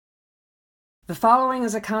The following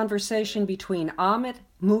is a conversation between Amit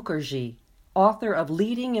Mukherjee, author of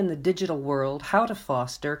Leading in the Digital World: How to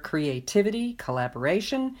Foster Creativity,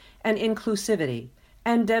 Collaboration, and Inclusivity,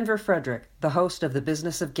 and Denver Frederick, the host of The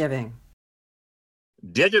Business of Giving.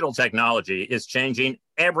 Digital technology is changing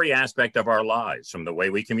every aspect of our lives, from the way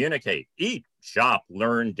we communicate, eat, shop,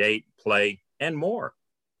 learn, date, play, and more.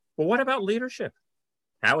 But what about leadership?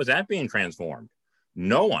 How is that being transformed?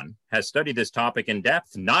 No one has studied this topic in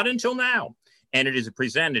depth, not until now. And it is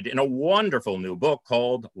presented in a wonderful new book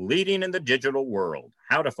called Leading in the Digital World: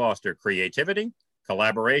 How to Foster Creativity,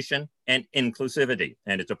 Collaboration, and Inclusivity.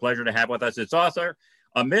 And it's a pleasure to have with us its author,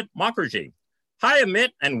 Amit Mukherjee. Hi,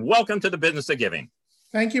 Amit, and welcome to the Business of Giving.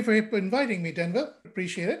 Thank you for inviting me, Denver.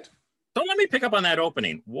 Appreciate it. So let me pick up on that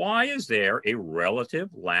opening. Why is there a relative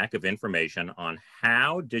lack of information on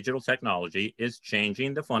how digital technology is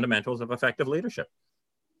changing the fundamentals of effective leadership?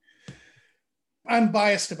 I'm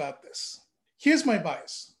biased about this. Here's my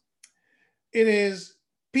bias. It is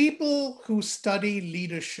people who study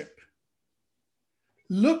leadership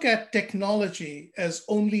look at technology as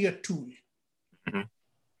only a tool. Mm-hmm.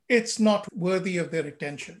 It's not worthy of their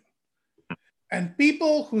attention. And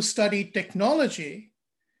people who study technology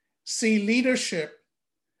see leadership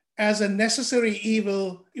as a necessary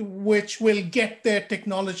evil which will get their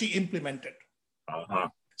technology implemented. Uh-huh.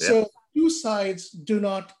 Yep. So two sides do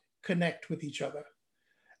not connect with each other.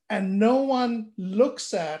 And no one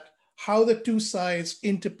looks at how the two sides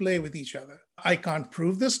interplay with each other. I can't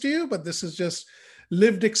prove this to you, but this is just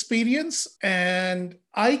lived experience. And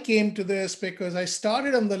I came to this because I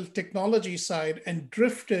started on the technology side and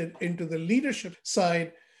drifted into the leadership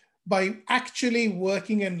side by actually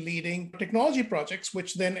working and leading technology projects,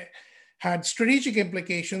 which then had strategic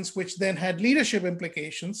implications, which then had leadership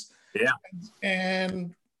implications. Yeah.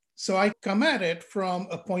 And so I come at it from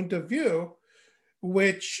a point of view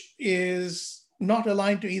which is not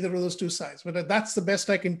aligned to either of those two sides. But that's the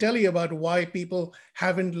best I can tell you about why people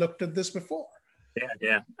haven't looked at this before.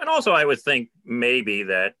 Yeah. And also I would think maybe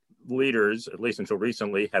that leaders, at least until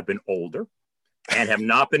recently, have been older and have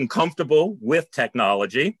not been comfortable with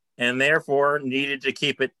technology and therefore needed to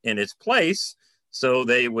keep it in its place so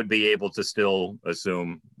they would be able to still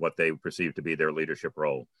assume what they perceive to be their leadership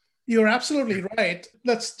role. You're absolutely right.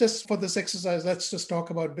 Let's just, for this exercise, let's just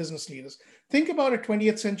talk about business leaders. Think about a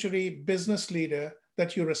 20th century business leader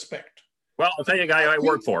that you respect. Well, I'll tell you a guy I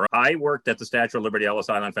worked for. I worked at the Statue of Liberty Ellis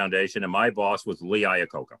Island Foundation, and my boss was Lee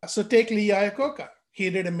Iacocca. So take Lee Iacocca. He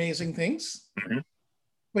did amazing things,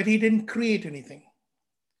 but he didn't create anything.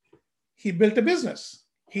 He built a business.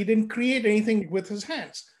 He didn't create anything with his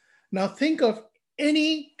hands. Now think of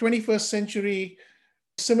any 21st century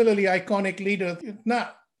similarly iconic leader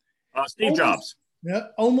now. Steve Jobs. Yeah,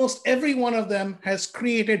 almost every one of them has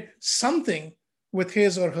created something with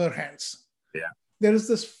his or her hands. Yeah. There is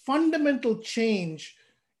this fundamental change,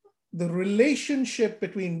 the relationship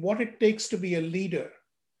between what it takes to be a leader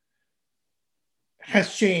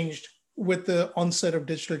has changed with the onset of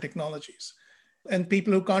digital technologies. And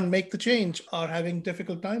people who can't make the change are having a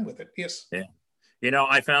difficult time with it. Yes. Yeah. You know,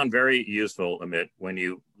 I found very useful, Amit, when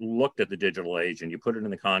you looked at the digital age and you put it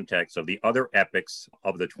in the context of the other epics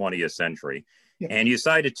of the 20th century. Yep. And you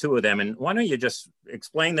cited two of them. And why don't you just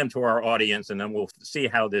explain them to our audience, and then we'll see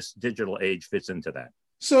how this digital age fits into that.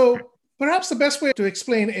 So perhaps the best way to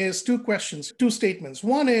explain is two questions, two statements.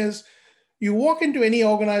 One is, you walk into any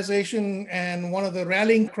organization and one of the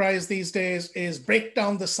rallying cries these days is break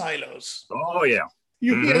down the silos. Oh, yeah.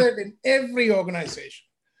 You hear that in every organization.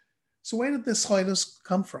 So where did the silos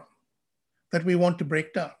come from that we want to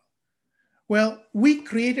break down? Well, we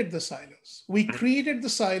created the silos. We created the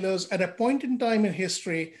silos at a point in time in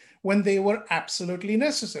history when they were absolutely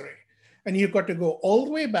necessary. And you've got to go all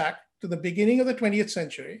the way back to the beginning of the 20th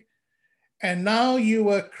century. And now you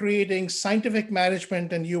were creating scientific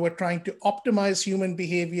management and you were trying to optimize human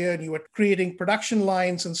behavior and you were creating production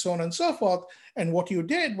lines and so on and so forth. And what you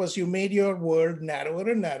did was you made your world narrower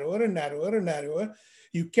and narrower and narrower and narrower.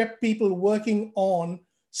 You kept people working on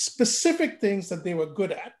specific things that they were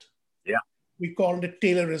good at. Yeah. We called it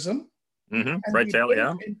Taylorism. Right, Taylor,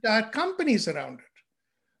 yeah. Entire companies around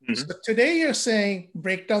it. So today you're saying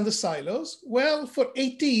break down the silos. Well, for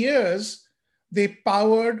 80 years, they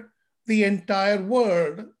powered the entire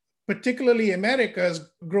world, particularly America's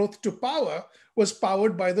growth to power was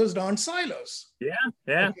powered by those darn silos.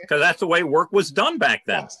 Yeah, because that's the way work was done back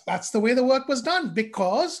then. That's the way the work was done,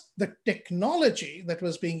 because the technology that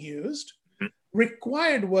was being used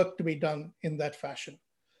required work to be done in that fashion.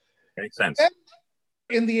 Makes sense.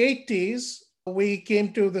 In the 80s, we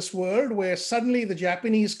came to this world where suddenly the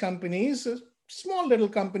Japanese companies, small little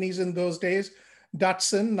companies in those days,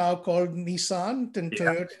 Datsun, now called Nissan, and Yeah.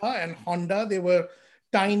 Toyota and Honda. They were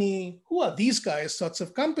tiny, who are these guys sorts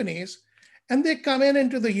of companies. And they come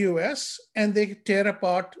into the US and they tear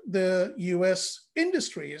apart the US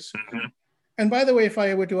industries. Mm-hmm. And by the way, if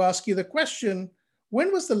I were to ask you the question,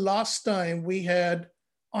 when was the last time we had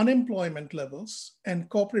unemployment levels and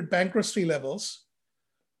corporate bankruptcy levels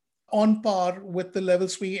on par with the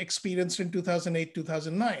levels we experienced in 2008,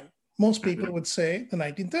 2009? Most people would say the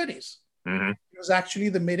 1930s. Mm-hmm. It was actually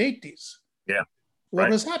the mid 80s. Yeah. What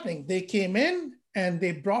was happening? They came in and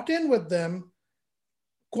they brought in with them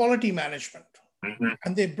quality management. Mm-hmm.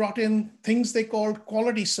 And they brought in things they called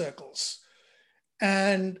quality circles.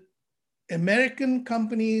 And American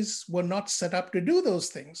companies were not set up to do those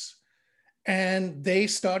things. And they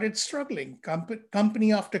started struggling.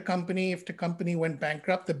 Company after company went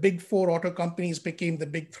bankrupt. The big four auto companies became the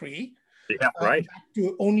big three. Yeah, right.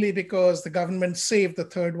 Only because the government saved the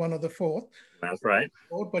third one or the fourth. That's right.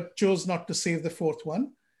 But chose not to save the fourth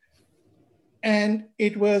one. And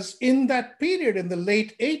it was in that period, in the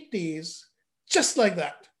late 80s, just like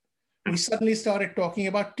that, we suddenly started talking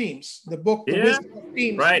about teams. The book, The Wisdom of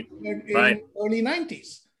Teams, in early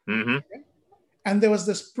 90s. Mm-hmm. And there was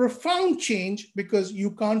this profound change because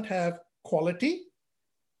you can't have quality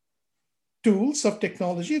tools of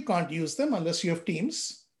technology. You can't use them unless you have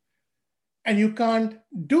teams. And you can't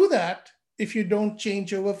do that if you don't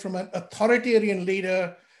change over from an authoritarian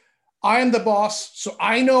leader, I am the boss, so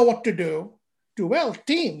I know what to do, to, well,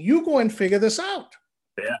 team, you go and figure this out.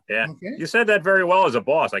 Yeah. Okay. You said that very well as a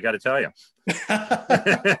boss, I got to tell you.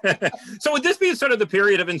 So would this be sort of the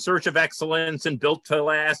period of In Search of Excellence and Built to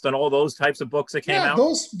Last and all those types of books that came out?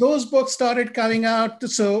 Those books started coming out.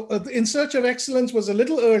 So In Search of Excellence was a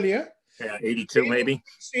little earlier. Yeah, 82 maybe.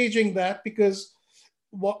 Staging that because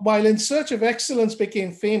while In Search of Excellence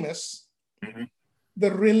became famous, mm-hmm.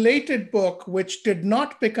 the related book, which did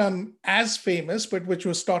not become as famous, but which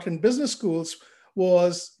was taught in business schools,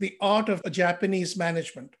 was The Art of Japanese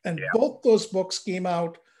Management. And both those books came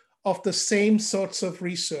out of the same sorts of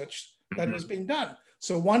research that was being done.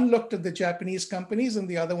 So one looked at the Japanese companies and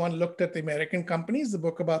the other one looked at the American companies. The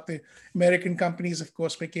book about the American companies, of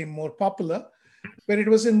course, became more popular. But it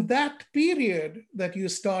was in that period that you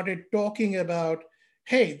started talking about,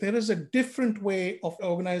 hey, there is a different way of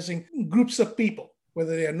organizing groups of people,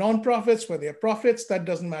 whether they are nonprofits, whether they are profits, that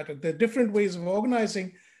doesn't matter. There are different ways of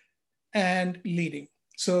organizing and leading.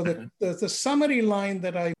 So the summary line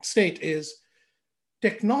that I state is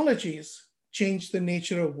technologies change the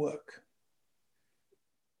nature of work.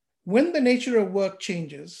 When the nature of work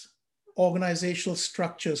changes, organizational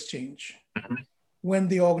structures change. When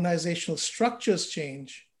the organizational structures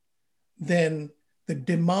change, then the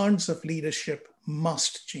demands of leadership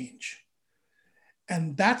must change.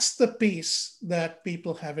 And that's the piece that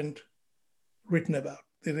people haven't written about.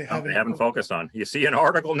 They haven't focused on. You see an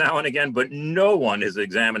article now and again, but no one has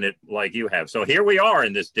examined it like you have. So here we are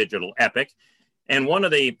in this digital epic. And one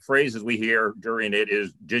of the phrases we hear during it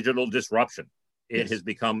is digital disruption. It has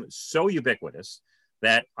become so ubiquitous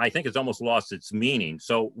that I think it's almost lost its meaning.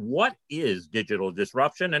 So what is digital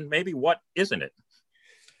disruption and maybe what isn't it?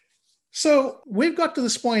 So we've got to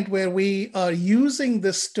this point where we are using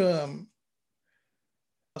this term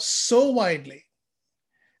so widely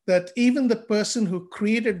that even the person who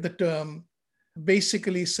created the term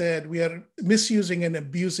basically said we are misusing and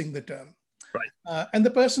abusing the term. Right. And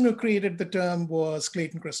the person who created the term was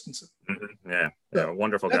Clayton Christensen. Mm-hmm. Yeah, a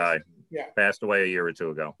wonderful guy. Yeah. Passed away a year or two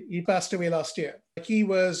ago. He passed away last year. He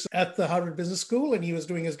was at the Harvard Business School and he was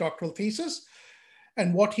doing his doctoral thesis.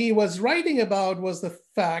 And what he was writing about was the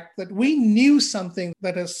fact that we knew something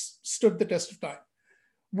that has stood the test of time.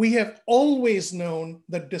 We have always known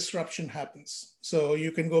that disruption happens. So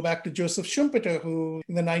you can go back to Joseph Schumpeter, who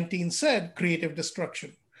in the 19th said creative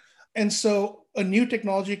destruction. And so a new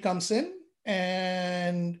technology comes in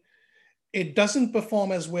and it doesn't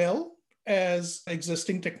perform as well as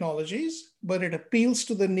existing technologies, but it appeals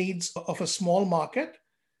to the needs of a small market.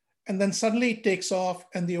 And then suddenly it takes off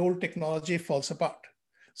and the old technology falls apart.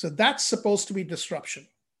 So that's supposed to be disruption.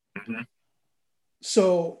 Mm-hmm.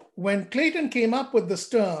 So when Clayton came up with this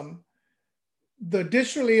term, the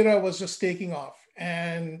digital era was just taking off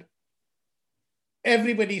and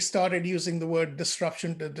everybody started using the word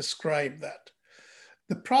disruption to describe that.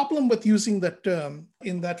 The problem with using that term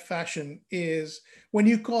in that fashion is when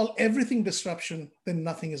you call everything disruption, then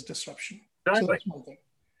nothing is disruption. Exactly. So that's one thing.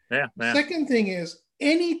 Yeah. Second thing is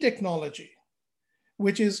any technology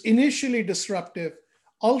which is initially disruptive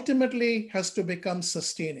ultimately has to become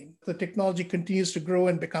sustaining. The technology continues to grow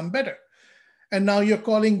and become better. And now you're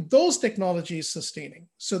calling those technologies sustaining.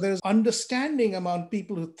 So there's understanding among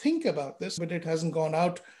people who think about this, but it hasn't gone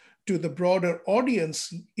out to the broader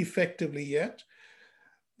audience effectively yet,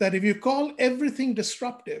 that if you call everything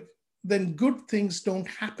disruptive, then good things don't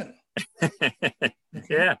happen. Okay?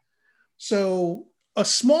 Yeah. So a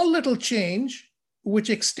small little change which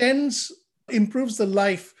improves the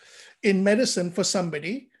life in medicine for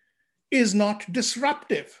somebody is not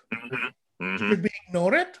disruptive. Mm-hmm. Mm-hmm. Should we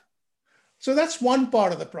ignore it? So that's one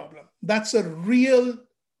part of the problem. That's a real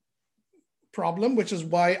problem, which is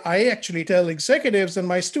why I actually tell executives and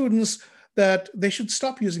my students that they should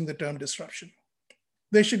stop using the term disruption.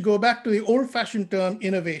 They should go back to the old-fashioned term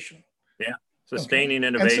innovation. Yeah, sustaining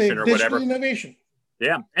innovation and say or digital whatever. Innovation.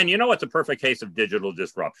 Yeah, and you know what's a perfect case of digital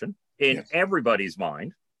disruption in Yes. everybody's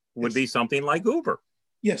mind would Yes. be something like Uber.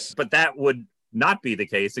 Yes. But that would not be the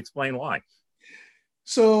case. Explain why.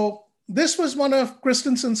 So this was one of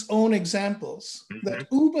Christensen's own examples that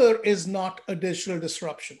Uber is not a digital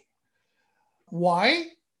disruption.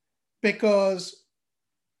 Why? Because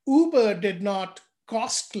Uber did not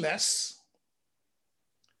cost less.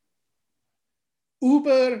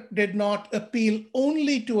 Uber did not appeal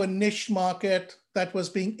only to a niche market that was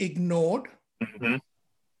being ignored. Mm-hmm.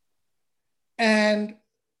 And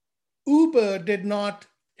Uber did not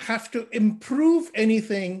have to improve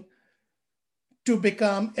anything to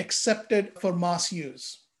become accepted for mass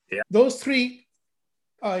use. Yeah. Those three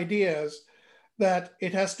ideas, that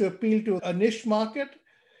it has to appeal to a niche market,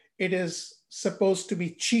 it is supposed to be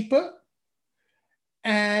cheaper,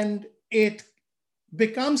 and it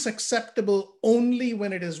becomes acceptable only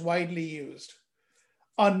when it is widely used,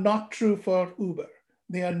 are not true for Uber.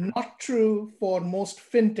 They are not true for most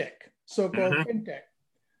fintech, so-called fintech.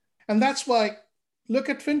 And that's why, look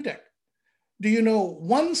at fintech. Do you know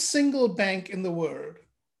one single bank in the world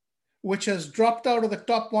which has dropped out of the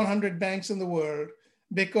top 100 banks in the world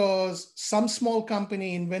because some small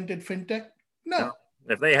company invented fintech? No.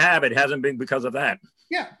 If they have, it hasn't been because of that.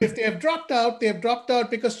 Yeah, if they have dropped out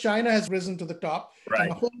because China has risen to the top, Right.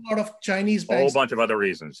 and a whole lot of Chinese A banks. whole bunch of other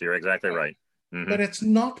reasons. You're exactly right. Mm-hmm. But it's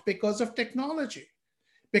not because of technology,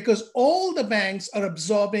 because all the banks are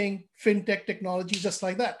absorbing fintech technology just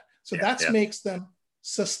like that. So that makes them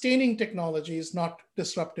sustaining technologies, not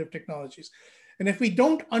disruptive technologies. And if we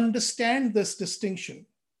don't understand this distinction,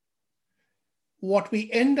 what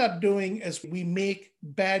we end up doing is we make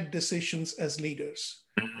bad decisions as leaders.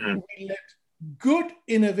 Mm-hmm. We let good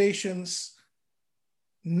innovations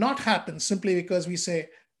not happen simply because we say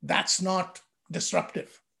that's not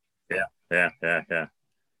disruptive. Yeah.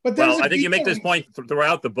 But well, I think you make this point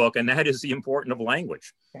throughout the book, and that is the importance of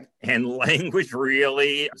language. Right. And language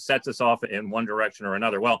really sets us off in one direction or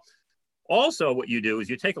another. Well, also what you do is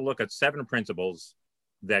you take a look at 7 principles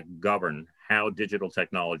that govern how digital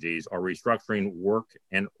technologies are restructuring work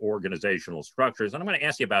and organizational structures. And I'm going to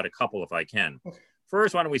ask you about a couple if I can. Okay.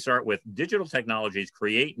 First, why don't we start with digital technologies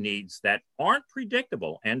create needs that aren't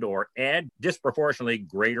predictable and or add disproportionately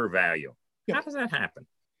greater value. Yeah. How does that happen?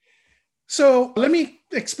 So let me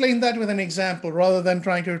explain that with an example rather than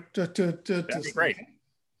trying to That'd be great.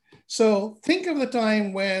 So think of the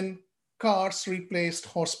time when cars replaced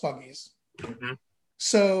horse buggies. Mm-hmm.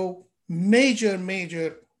 So major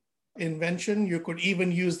invention. You could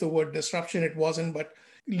even use the word disruption. It wasn't, but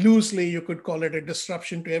loosely you could call it a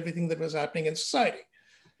disruption to everything that was happening in society.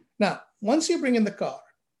 Now, once you bring in the car,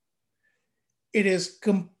 it is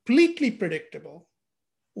completely predictable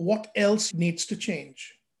what else needs to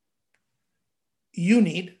change. You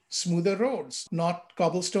need smoother roads, not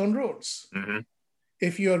cobblestone roads. Mm-hmm.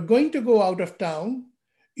 If you're going to go out of town,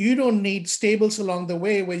 you don't need stables along the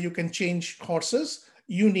way where you can change horses.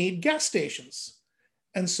 You need gas stations,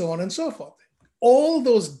 and so on and so forth. All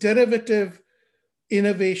those derivative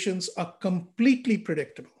innovations are completely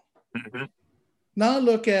predictable. Mm-hmm. Now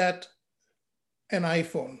look at an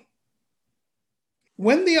iPhone.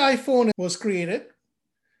 When the iPhone was created,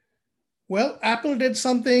 well, Apple did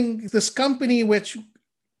something, this company which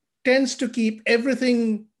tends to keep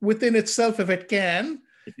everything within itself if it can,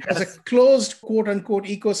 as a closed quote unquote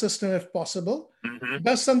ecosystem if possible,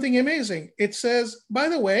 does something amazing. It says, by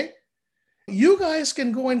the way, you guys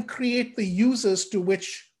can go and create the users to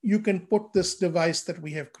which you can put this device that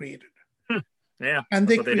we have created. Yeah. And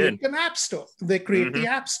they create an app store. They create the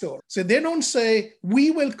app store. So they don't say, we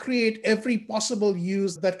will create every possible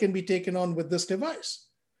use that can be taken on with this device.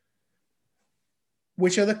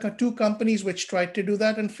 Which are the 2 companies which tried to do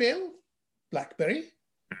that and failed? BlackBerry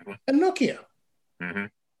and Nokia. Mm-hmm.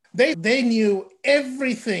 They knew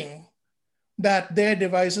everything that their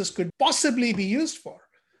devices could possibly be used for.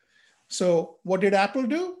 So what did Apple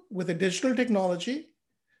do? With a digital technology,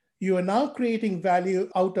 You are now creating value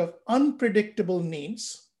out of unpredictable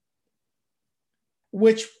needs,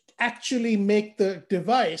 which actually make the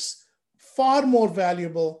device far more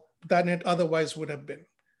valuable than it otherwise would have been.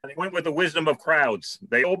 They went with the wisdom of crowds.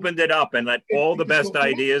 They opened it up and let all the best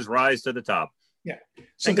ideas rise to the top. Yeah.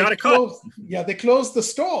 So and got a cut. They closed the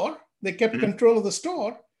store. They kept control of the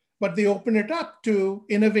store, but they opened it up to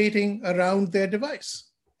innovating around their device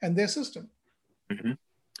and their system. Mm-hmm.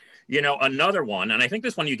 You know, another one, and I think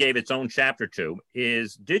this one you gave its own chapter to,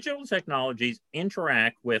 is digital technologies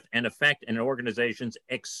interact with and affect an organization's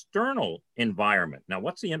external environment. Now,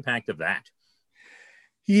 what's the impact of that?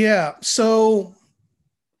 Yeah. So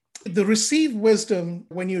the received wisdom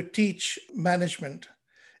when you teach management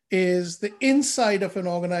is the inside of an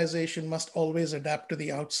organization must always adapt to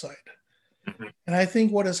the outside. Mm-hmm. And I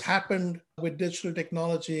think what has happened with digital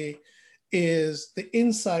technology is the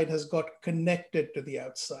inside has got connected to the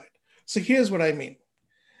outside. So here's what I mean.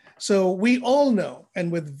 So we all know,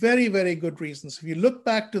 and with very, very good reasons, if you look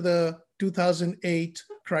back to the 2008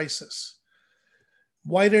 crisis,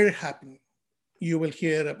 why did it happen? You will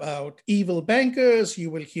hear about evil bankers,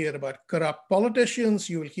 you will hear about corrupt politicians,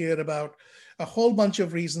 you will hear about a whole bunch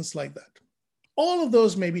of reasons like that. All of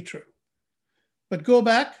those may be true. But go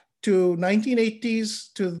back to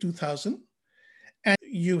 1980s to 2000, and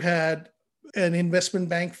you had an investment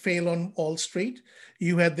bank fail on Wall Street.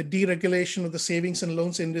 You had the deregulation of the savings and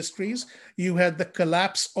loans industries. You had the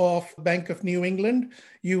collapse of Bank of New England.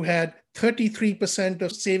 You had 33%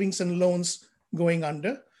 of savings and loans going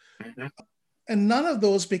under. Mm-hmm. And none of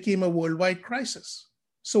those became a worldwide crisis.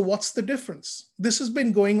 So what's the difference? This has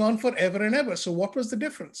been going on forever and ever. So what was the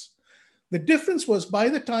difference? The difference was by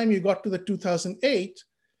the time you got to the 2008,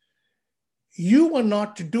 you were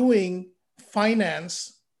not doing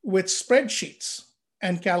finance with spreadsheets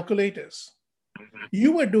and calculators. Mm-hmm.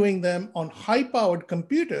 You were doing them on high-powered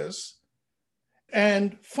computers,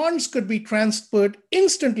 and funds could be transferred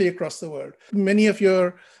instantly across the world. Many of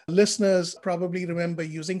your listeners probably remember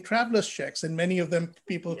using traveler's checks, and many of them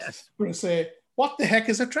people will say, what the heck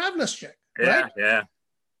is a traveler's check? Yeah, right? Yeah.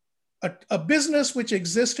 A business which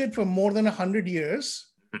existed for more than 100 years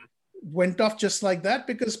went off just like that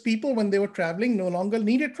because people, when they were traveling, no longer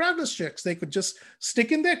needed traveler's checks. They could just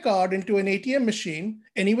stick in their card into an ATM machine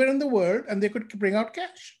anywhere in the world, and they could bring out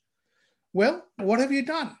cash. Well, what have you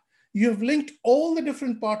done? You have linked all the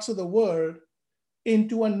different parts of the world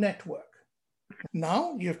into a network.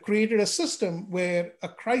 Now you've created a system where a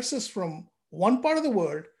crisis from one part of the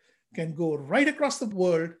world can go right across the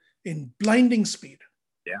world in blinding speed.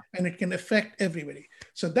 Yeah. And it can affect everybody.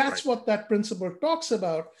 So that's what that principle talks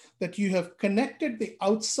about, that you have connected the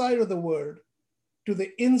outside of the world to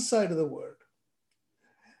the inside of the world.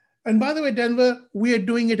 And by the way, Denver, we are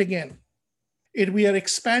doing it again. We are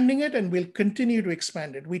expanding it, and we'll continue to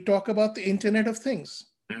expand it. We talk about the Internet of Things.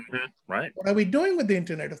 Mm-hmm. Right. What are we doing with the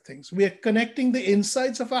Internet of Things? We are connecting the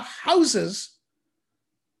insides of our houses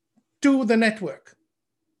to the network.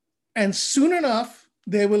 And soon enough,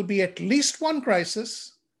 there will be at least one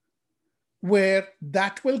crisis where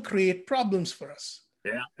that will create problems for us.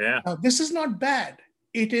 Yeah. Now, this is not bad.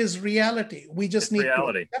 It is reality. We just need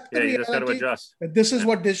reality. to accept the reality. You just got to adjust. That this is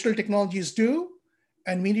what digital technologies do,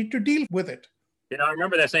 and we need to deal with it. You know, I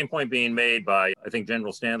remember that same point being made by, I think,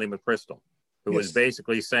 General Stanley McChrystal, who was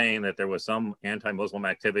basically saying that there was some anti-Muslim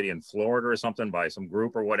activity in Florida or something by some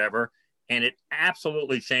group or whatever, and it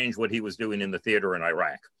absolutely changed what he was doing in the theater in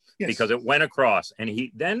Iraq. Because it went across, and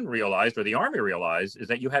he then realized, or the Army realized, is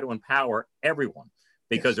that you had to empower everyone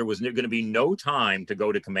because there was going to be no time to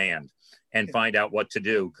go to command and find out what to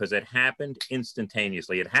do, because it happened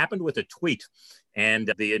instantaneously. It happened with a tweet,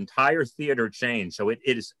 and the entire theater changed. So it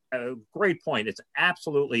is a great point. It's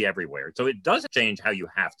absolutely everywhere. So it does change how you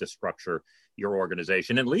have to structure your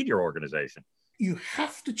organization and lead your organization. You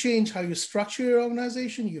have to change how you structure your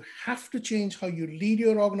organization. You have to change how you lead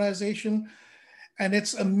your organization. And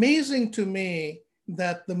it's amazing to me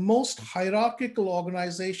that the most hierarchical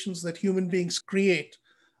organizations that human beings create,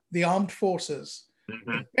 the armed forces,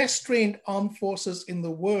 the best trained armed forces in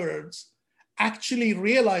the world, actually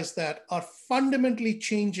realize that are fundamentally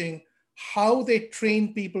changing how they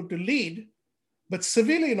train people to lead, but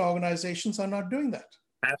civilian organizations are not doing that.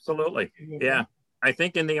 Absolutely. Yeah. I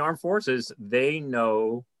think in the armed forces, they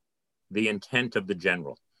know the intent of the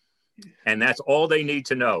general. And that's all they need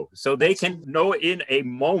to know. So they can know in a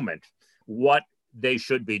moment what they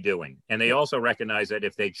should be doing. And they also recognize that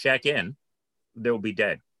if they check in, they'll be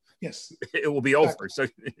dead. Yes. It will be over. So,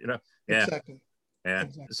 Exactly. Yeah.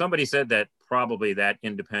 Exactly. Somebody said that probably that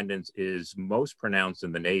independence is most pronounced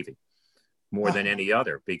in the Navy. more than any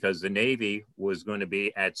other, because the Navy was going to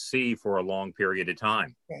be at sea for a long period of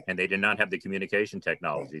time. Right. And they did not have the communication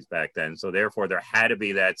technologies back then. So therefore, there had to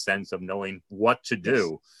be that sense of knowing what to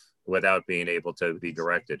do without being able to be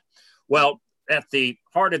directed. Well, at the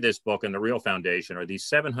heart of this book and the real foundation are these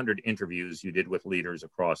 700 interviews you did with leaders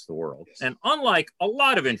across the world. And unlike a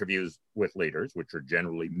lot of interviews with leaders, which are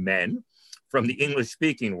generally men from the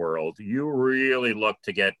English-speaking world, you really look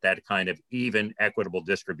to get that kind of even, equitable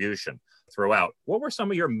distribution throughout. What were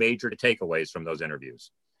some of your major takeaways from those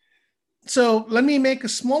interviews? So let me make a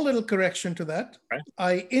small little correction to that. Okay.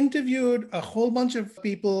 I interviewed a whole bunch of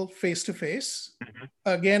people face-to-face,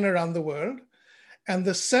 again, around the world. And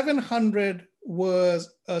the 700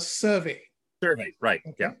 was a survey. Survey, right,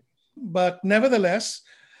 Okay. yeah. But nevertheless,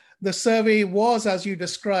 the survey was, as you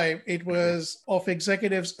described, it was of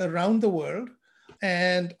executives around the world.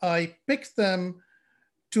 And I picked them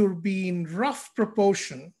to be in rough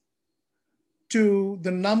proportion to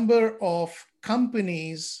the number of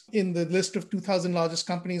companies in the list of 2,000 largest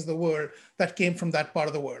companies in the world that came from that part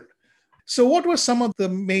of the world. So what were some of the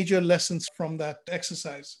major lessons from that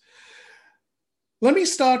exercise? Let me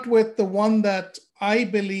start with the one that I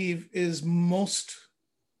believe is most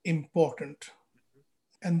important.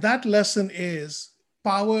 And that lesson is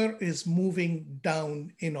power is moving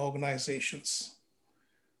down in organizations.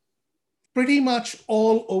 Pretty much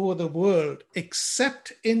all over the world,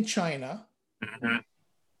 except in China,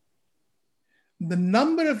 the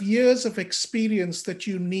number of years of experience that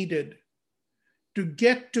you needed to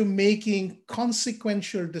get to making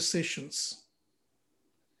consequential decisions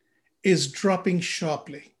is dropping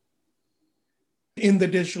sharply in the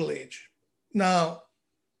digital age. Now,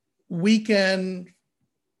 we can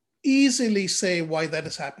easily say why that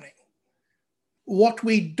is happening. What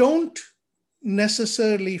we don't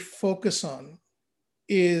necessarily focus on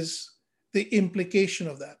is the implication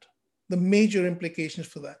of that, the major implications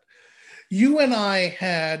for that. You and I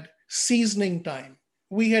had seasoning time.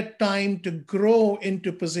 We had time to grow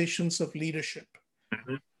into positions of leadership.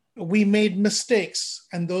 We made mistakes,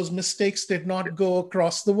 and those mistakes did not go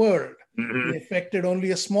across the world. They affected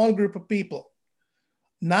only a small group of people.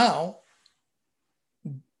 Now,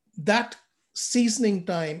 that seasoning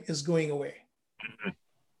time is going away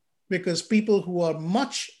because people who are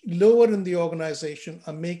much lower in the organization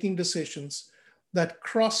are making decisions that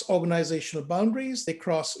cross organizational boundaries, they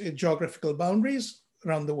cross geographical boundaries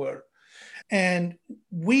around the world. And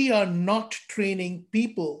we are not training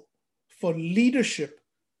people for leadership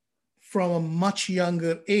from a much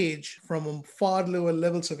younger age, from far lower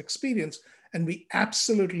levels of experience. And we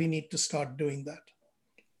absolutely need to start doing that.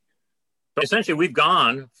 So essentially, we've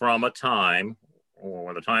gone from a time,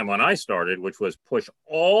 or the time when I started, which was push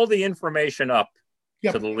all the information up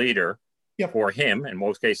to the leader for him, in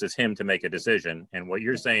most cases, him to make a decision. And what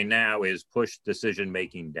you're saying now is push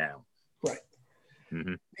decision-making down. Right.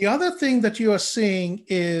 The other thing that you are seeing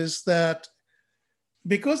is that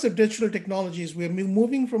because of digital technologies, we're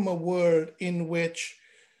moving from a world in which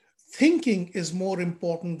thinking is more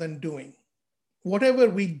important than doing. Whatever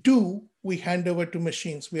we do, we hand over to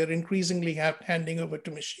machines. We are increasingly handing over to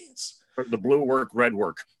machines. The blue work, red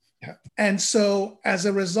work. Yeah. And so as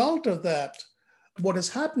a result of that, what is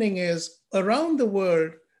happening is around the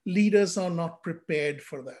world, leaders are not prepared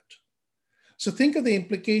for that. So think of the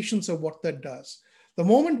implications of what that does. The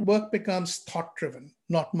moment work becomes thought-driven,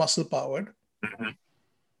 not muscle-powered,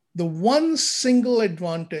 the one single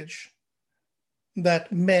advantage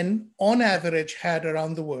that men on average had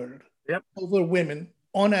around the world over women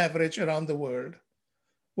on average around the world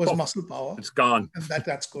was muscle power. It's gone. And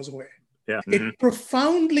that goes away. Yeah. It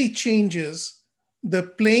profoundly changes the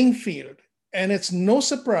playing field. And it's no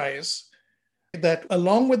surprise that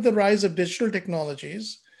along with the rise of digital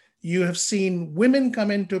technologies, you have seen women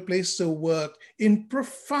come into places of work in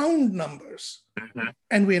profound numbers.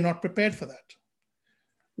 And we are not prepared for that.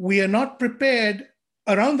 We are not prepared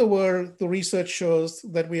around the world. The research shows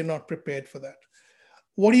that we are not prepared for that.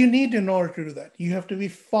 What do you need in order to do that? You have to be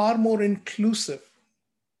far more inclusive.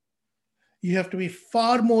 You have to be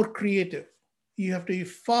far more creative. You have to be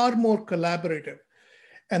far more collaborative.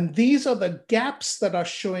 And these are the gaps that are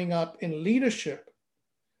showing up in leadership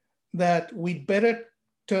that we better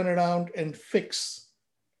turn around and fix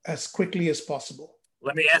as quickly as possible.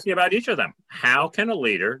 Let me ask you about each of them. How can a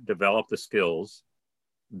leader develop the skills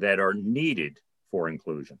that are needed for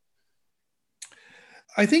inclusion?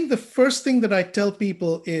 I think the first thing that I tell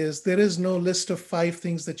people is there is no list of 5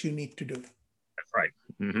 things that you need to do. That's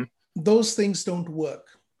right. Those things don't work.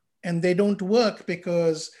 And they don't work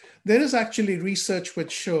because there is actually research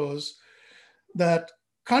which shows that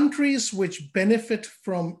countries which benefit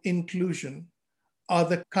from inclusion are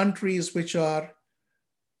the countries which are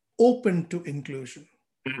open to inclusion.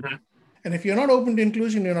 Mm-hmm. And if you're not open to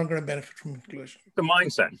inclusion, you're not going to benefit from inclusion. The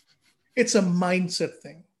mindset. It's a mindset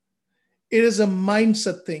thing. It is a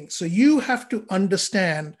mindset thing. So you have to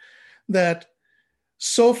understand that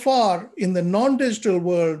so far in the non-digital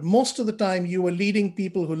world, most of the time you were leading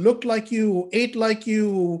people who looked like you, who ate like you,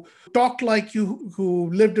 who talked like you, who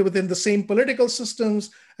lived within the same political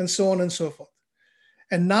systems, and so on and so forth.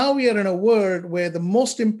 And now we are in a world where the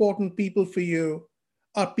most important people for you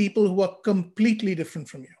are people who are completely different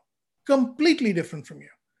from you. Completely different from you.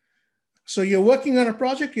 So you're working on a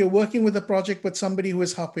project, you're working with a project with somebody who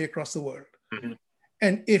is halfway across the world. Mm-hmm.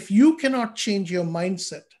 And if you cannot change your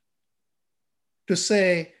mindset to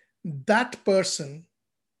say that person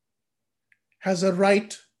has a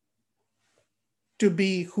right to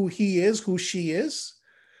be who he is, who she is,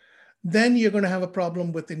 then you're going to have a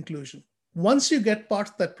problem with inclusion. Once you get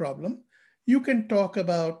past that problem, you can talk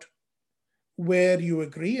about where you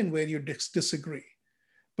agree and where you disagree.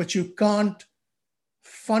 But you can't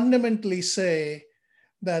fundamentally say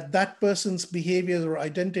that that person's behavior or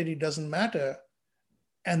identity doesn't matter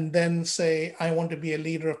and then say, I want to be a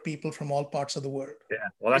leader of people from all parts of the world. Yeah,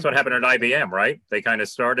 well, that's what happened at IBM, right? They kind of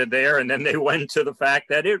started there and then they went to the fact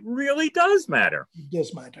that it really does matter. It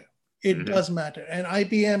does matter. It does matter. And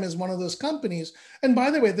IBM is one of those companies. And by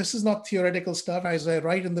the way, this is not theoretical stuff. As I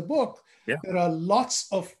write in the book, there are lots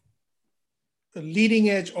of leading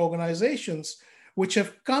edge organizations which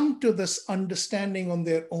have come to this understanding on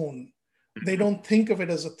their own. They don't think of it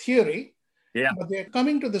as a theory, but they're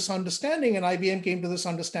coming to this understanding. And IBM came to this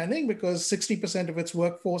understanding because 60% of its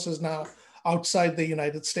workforce is now outside the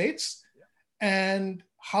United States. And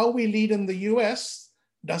how we lead in the US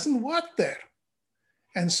doesn't work there.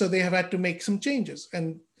 And so they have had to make some changes.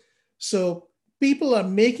 And so people are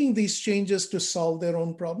making these changes to solve their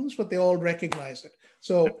own problems, but they all recognize it.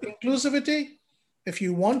 So inclusivity, if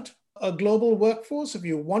you want a global workforce, if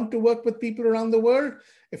you want to work with people around the world,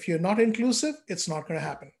 if you're not inclusive, it's not going to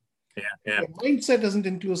happen. Yeah. If your mindset isn't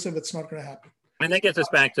inclusive, it's not going to happen. And that gets us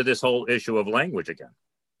back to this whole issue of language again,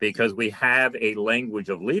 because we have a language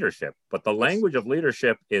of leadership, but the language of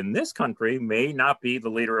leadership in this country may not be the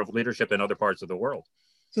leader of leadership in other parts of the world.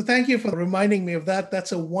 So thank you for reminding me of that.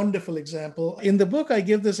 That's a wonderful example. In the book, I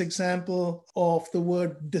give this example of the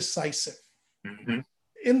word decisive. Mm-hmm.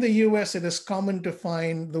 In the US, it is common to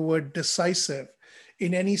find the word decisive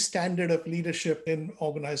in any standard of leadership in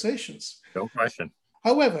organizations. No question.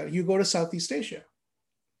 However, you go to Southeast Asia,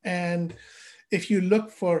 and if you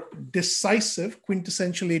look for decisive,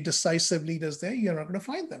 quintessentially decisive leaders there, you're not going to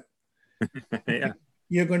find them. Yeah.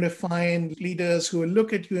 You're going to find leaders who will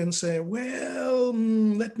look at you and say, well,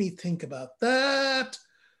 let me think about that.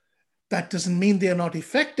 That doesn't mean they're not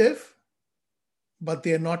effective, but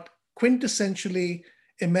they're not quintessentially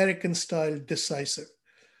American style decisive.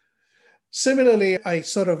 Similarly, I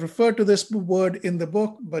sort of refer to this word in the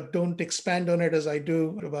book, but don't expand on it as I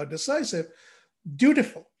do about decisive,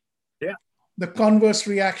 dutiful. Yeah. The converse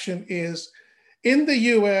reaction is in the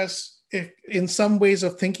US, if in some ways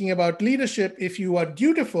of thinking about leadership, if you are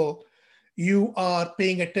dutiful, you are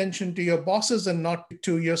paying attention to your bosses and not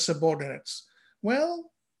to your subordinates.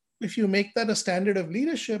 Well, if you make that a standard of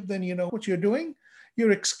leadership, then you know what you're doing.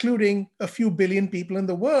 You're excluding a few billion people in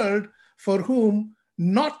the world for whom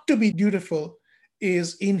not to be dutiful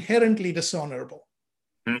is inherently dishonorable.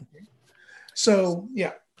 Mm-hmm. So,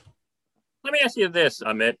 yeah. Let me ask you this,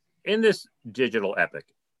 Amit. In this digital epoch,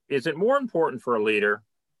 is it more important for a leader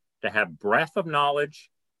to have breadth of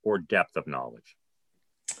knowledge or depth of knowledge?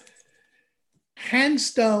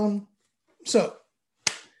 Hands down. So,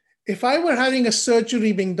 if I were having a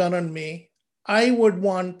surgery being done on me, I would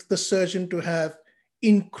want the surgeon to have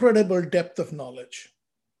incredible depth of knowledge.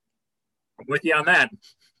 I'm with you on that.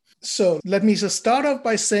 So let me just start off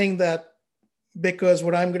by saying that, because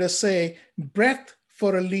what I'm going to say, breadth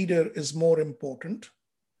for a leader is more important.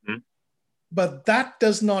 Mm-hmm. But that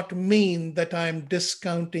does not mean that I'm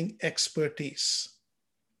discounting expertise.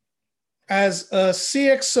 As a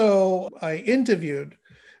CXO I interviewed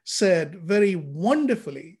said very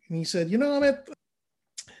wonderfully, and he said, Amit,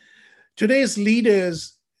 today's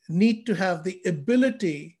leaders need to have the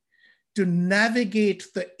ability to navigate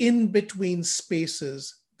the in-between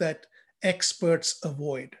spaces that experts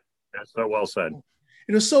avoid. That's so well said.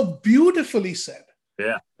 It was so beautifully said.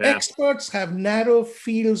 Yeah. Experts have narrow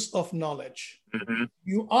fields of knowledge. Mm-hmm.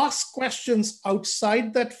 You ask questions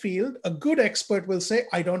outside that field, a good expert will say,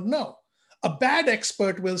 I don't know. A bad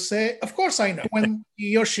expert will say, of course I know, when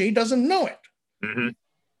he or she doesn't know it. Mm-hmm.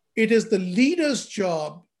 It is the leader's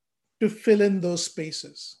job to fill in those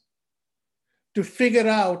spaces. to figure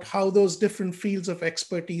out how those different fields of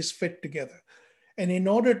expertise fit together. And in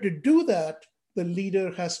order to do that, the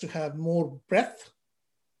leader has to have more breadth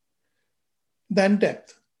than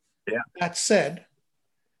depth. Yeah. That said,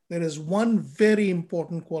 there is one very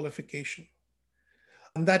important qualification.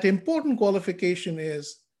 And that important qualification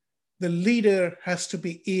is the leader has to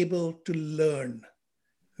be able to learn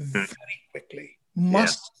very quickly,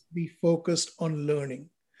 must be focused on learning.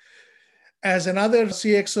 As another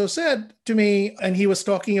CXO said to me, and he was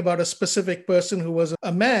talking about a specific person who was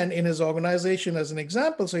a man in his organization as an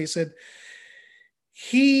example. So he said,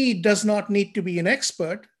 he does not need to be an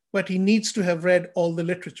expert, but he needs to have read all the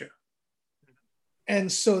literature.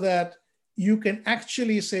 And so that you can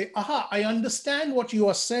actually say, aha, I understand what you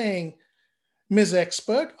are saying, Ms.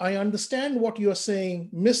 Expert. I understand what you are saying,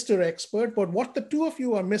 Mr. Expert. But what the two of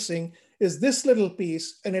you are missing is this little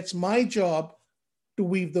piece, and it's my job to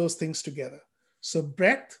weave those things together. So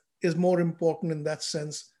breadth is more important in that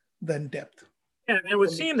sense than depth. And it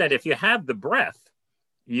would seem that if you have the breadth,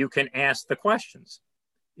 you can ask the questions.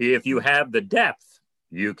 If you have the depth,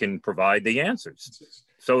 you can provide the answers.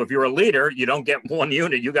 So if you're a leader, you don't get one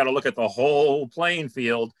unit. You got to look at the whole playing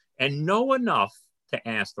field and know enough to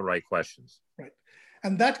ask the right questions. Right.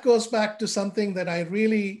 And that goes back to something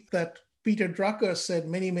that Peter Drucker said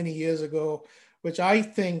many, many years ago, which I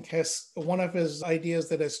think has one of his ideas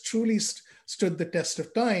that has truly stood the test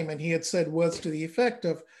of time. And he had said words to the effect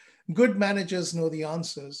of, good managers know the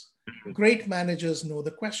answers, great managers know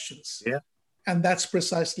the questions. Yeah. And that's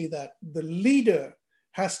precisely that. The leader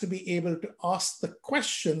has to be able to ask the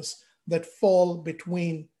questions that fall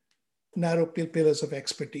between narrow pillars of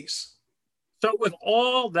expertise. So with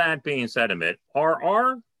all that being said, Amit, are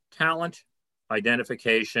our talent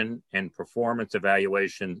identification and performance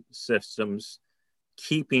evaluation systems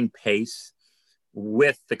keeping pace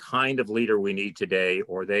with the kind of leader we need today,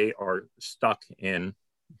 or they are stuck in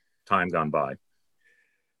time gone by?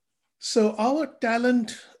 So our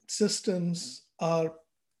talent systems are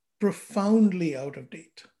profoundly out of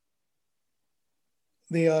date.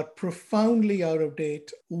 They are profoundly out of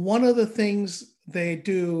date. One of the things they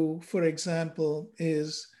do, for example,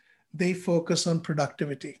 is they focus on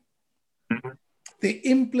productivity. Mm-hmm. They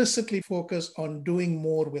implicitly focus on doing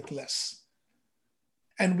more with less.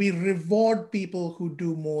 And we reward people who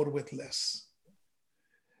do more with less.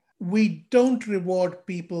 We don't reward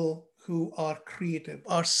people who are creative.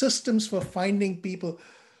 Our systems for finding people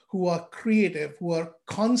who are creative, who are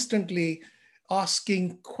constantly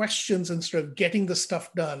asking questions instead of getting the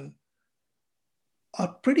stuff done, are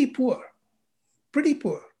pretty poor, pretty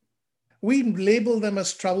poor. We label them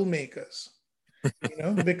as troublemakers,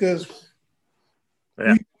 because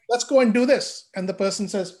let's go and do this. And the person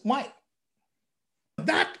says, why?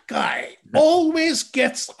 That guy always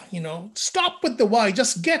gets, stop with the why,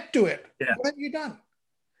 just get to it. Yeah. What have you done?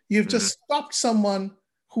 You've just stopped someone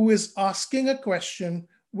who is asking a question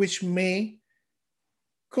which may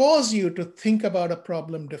cause you to think about a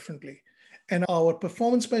problem differently. And our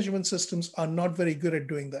performance measurement systems are not very good at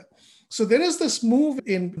doing that. So there is this move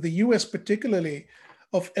in the US particularly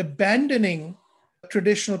of abandoning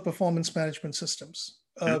traditional performance management systems,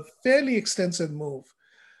 a fairly extensive move.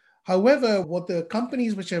 However, what the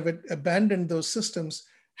companies which have abandoned those systems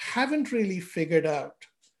haven't really figured out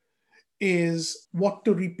is what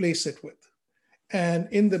to replace it with. And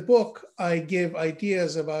in the book, I give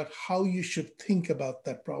ideas about how you should think about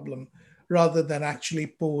that problem rather than actually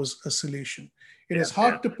pose a solution. It is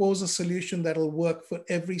hard to pose a solution that will work for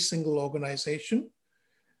every single organization.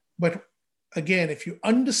 But again, if you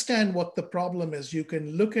understand what the problem is, you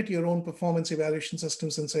can look at your own performance evaluation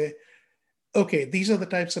systems and say, okay, these are the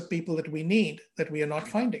types of people that we need that we are not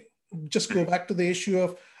finding. Just go back to the issue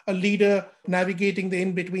of a leader navigating the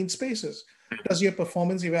in-between spaces. Does your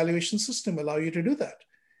performance evaluation system allow you to do that?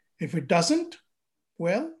 If it doesn't,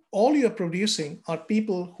 well, all you're producing are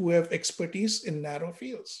people who have expertise in narrow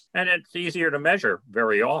fields. And it's easier to measure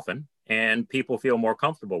very often, and people feel more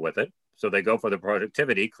comfortable with it. So they go for the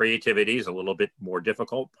productivity. Creativity is a little bit more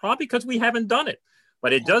difficult, probably because we haven't done it.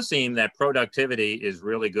 But it does seem that productivity is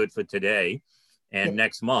really good for today and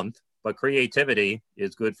next month, but creativity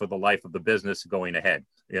is good for the life of the business going ahead.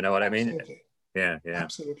 You know what I mean? Absolutely. Yeah.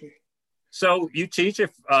 Absolutely. So you teach if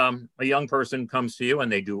a young person comes to you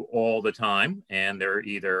and they do all the time and they're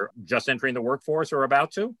either just entering the workforce or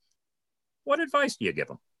about to, what advice do you give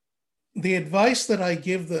them? The advice that I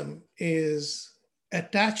give them is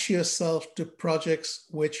attach yourself to projects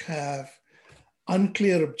which have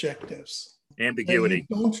unclear objectives. Ambiguity.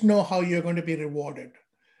 You don't know how you're going to be rewarded,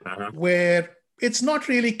 where it's not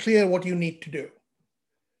really clear what you need to do.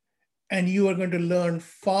 And you are going to learn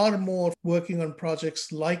far more working on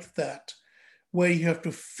projects like that, where you have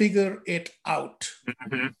to figure it out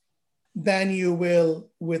Mm-hmm. than you will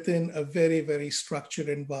within a very, very structured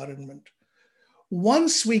environment.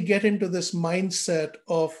 Once we get into this mindset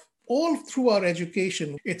of all through our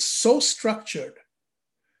education, it's so structured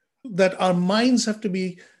that our minds have to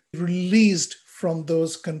be released from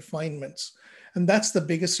those confinements. And that's the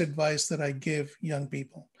biggest advice that I give young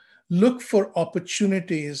people. Look for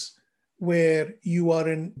opportunities where you are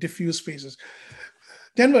in diffuse spaces.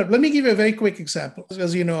 Denver, let me give you a very quick example.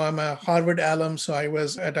 As you know, I'm a Harvard alum, so I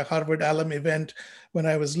was at a Harvard alum event when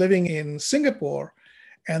I was living in Singapore,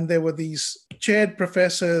 and there were these chaired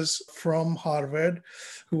professors from Harvard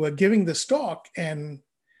who were giving this talk, and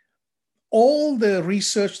all the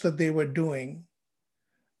research that they were doing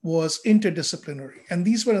was interdisciplinary, and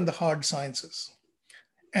these were in the hard sciences.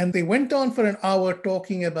 And they went on for an hour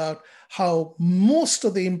talking about how most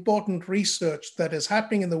of the important research that is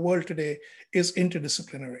happening in the world today is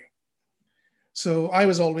interdisciplinary. So I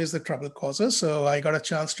was always the trouble causer. So I got a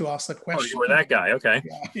chance to ask the question. Oh, you were that guy. Okay.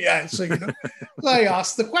 Yeah. So, so I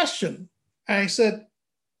asked the question. And I said,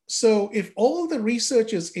 so if all the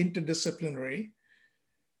research is interdisciplinary,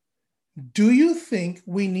 do you think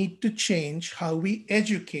we need to change how we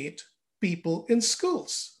educate people in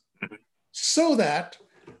schools so that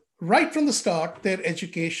right from the start, their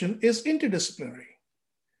education is interdisciplinary?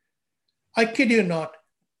 I kid you not,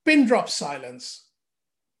 pin drop silence.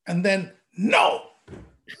 And then, no.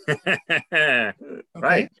 Right.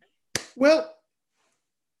 Okay? Well,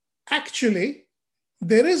 actually,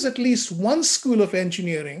 there is at least one school of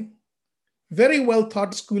engineering, very well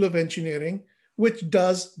taught school of engineering, which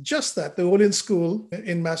does just that, the Olin School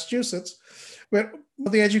in Massachusetts, where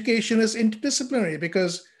the education is interdisciplinary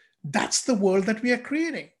because that's the world that we are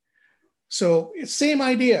creating. So same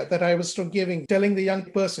idea that I was telling the young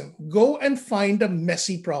person, go and find a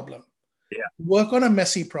messy problem. Yeah. Work on a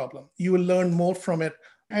messy problem. You will learn more from it.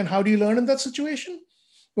 And how do you learn in that situation?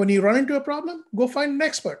 When you run into a problem, go find an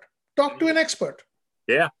expert. Talk to an expert.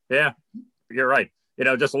 Yeah. You're right.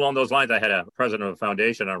 Just along those lines, I had a president of a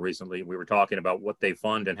foundation on recently. We were talking about what they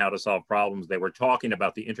fund and how to solve problems. They were talking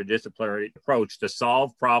about the interdisciplinary approach to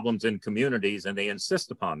solve problems in communities, and they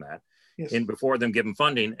insist upon that. Yes. Before them giving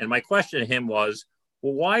funding. And my question to him was,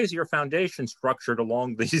 well, why is your foundation structured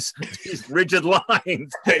along these rigid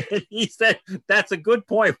lines? And he said, that's a good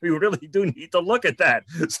point. We really do need to look at that.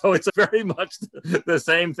 So it's very much the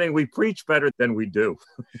same thing. We preach better than we do.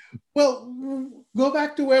 Well, go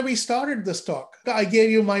back to where we started this talk. I gave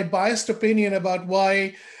you my biased opinion about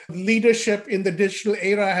why leadership in the digital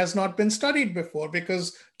era has not been studied before,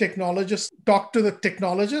 because technologists talk to the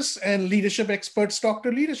technologists and leadership experts talk to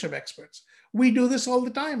leadership experts. We do this all the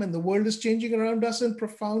time, and the world is changing around us in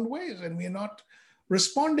profound ways, and we're not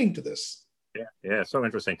responding to this. Yeah, so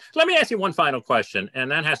interesting. Let me ask you one final question,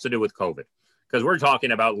 and that has to do with COVID, because we're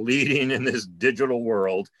talking about leading in this digital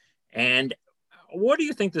world. And what do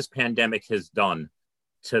you think this pandemic has done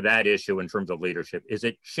to that issue in terms of leadership? Is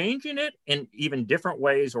it changing it in even different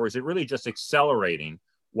ways, or is it really just accelerating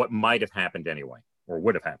what might have happened anyway, or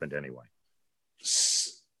would have happened anyway?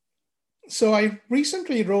 So I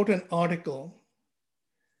recently wrote an article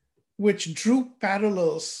which drew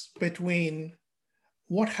parallels between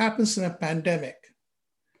what happens in a pandemic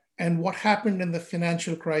and what happened in the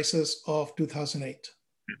financial crisis of 2008.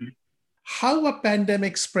 Mm-hmm. How a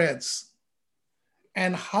pandemic spreads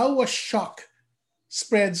and how a shock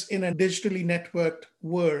spreads in a digitally networked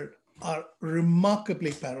world are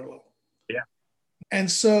remarkably parallel. Yeah. And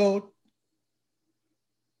so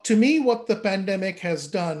to me, what the pandemic has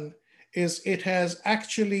done is it has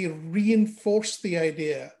actually reinforced the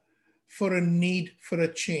idea for a need for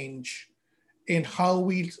a change in how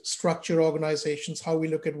we structure organizations, how we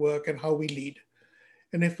look at work, and how we lead.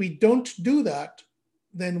 And if we don't do that,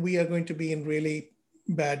 then we are going to be in really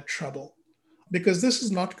bad trouble, because this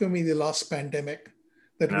is not going to be the last pandemic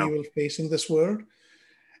that we will face in this world.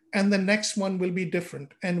 And the next one will be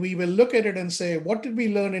different. And we will look at it and say, what did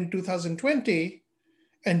we learn in 2020?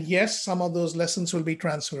 And yes, some of those lessons will be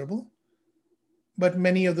transferable, but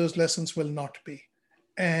many of those lessons will not be.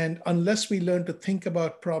 And unless we learn to think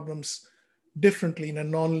about problems differently in a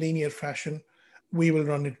non-linear fashion, we will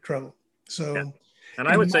run into trouble. So, yeah. And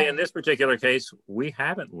I would say in this particular case, we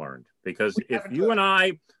haven't learned, because if you and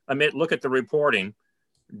I, Amit, look at the reporting,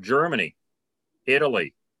 Germany,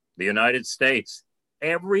 Italy, the United States,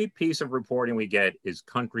 every piece of reporting we get is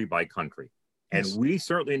country by country. And yes, we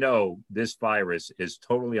certainly know this virus is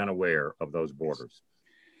totally unaware of those borders.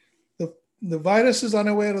 The virus is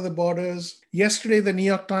unaware of the borders. Yesterday, the New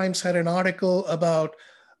York Times had an article about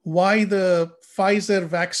why the Pfizer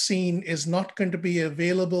vaccine is not going to be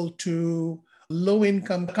available to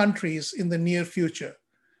low-income countries in the near future.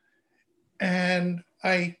 And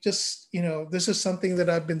I just, this is something that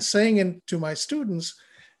I've been saying to my students,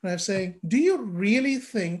 and I'm saying, do you really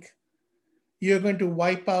think you're going to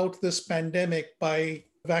wipe out this pandemic by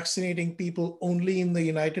vaccinating people only in the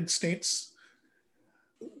United States?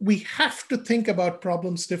 We have to think about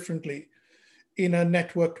problems differently in a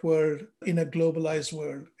networked world, in a globalized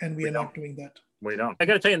world, and we are not doing that. We don't. I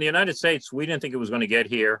got to tell you, in the United States, we didn't think it was going to get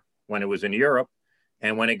here when it was in Europe.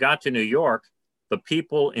 And when it got to New York, the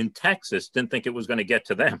people in Texas didn't think it was going to get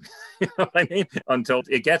to them. You know what I mean? Until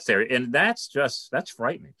it gets there. And that's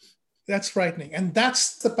frightening. That's frightening. And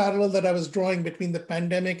that's the parallel that I was drawing between the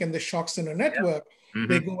pandemic and the shock center network. Yeah.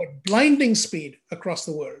 They go at blinding speed across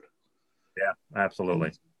the world. Yeah,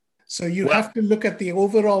 absolutely. So you have to look at the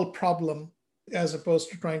overall problem as opposed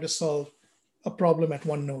to trying to solve a problem at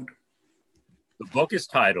one node. The book is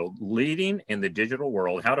titled Leading in the Digital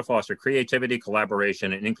World, How to Foster Creativity,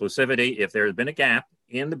 Collaboration, and Inclusivity. If there has been a gap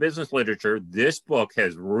in the business literature, this book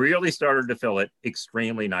has really started to fill it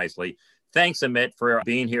extremely nicely. Thanks, Amit, for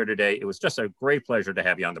being here today. It was just a great pleasure to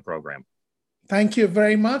have you on the program. Thank you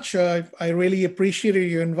very much. I really appreciated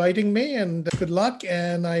you inviting me, and good luck.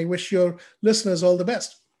 And I wish your listeners all the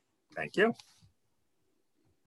best. Thank you.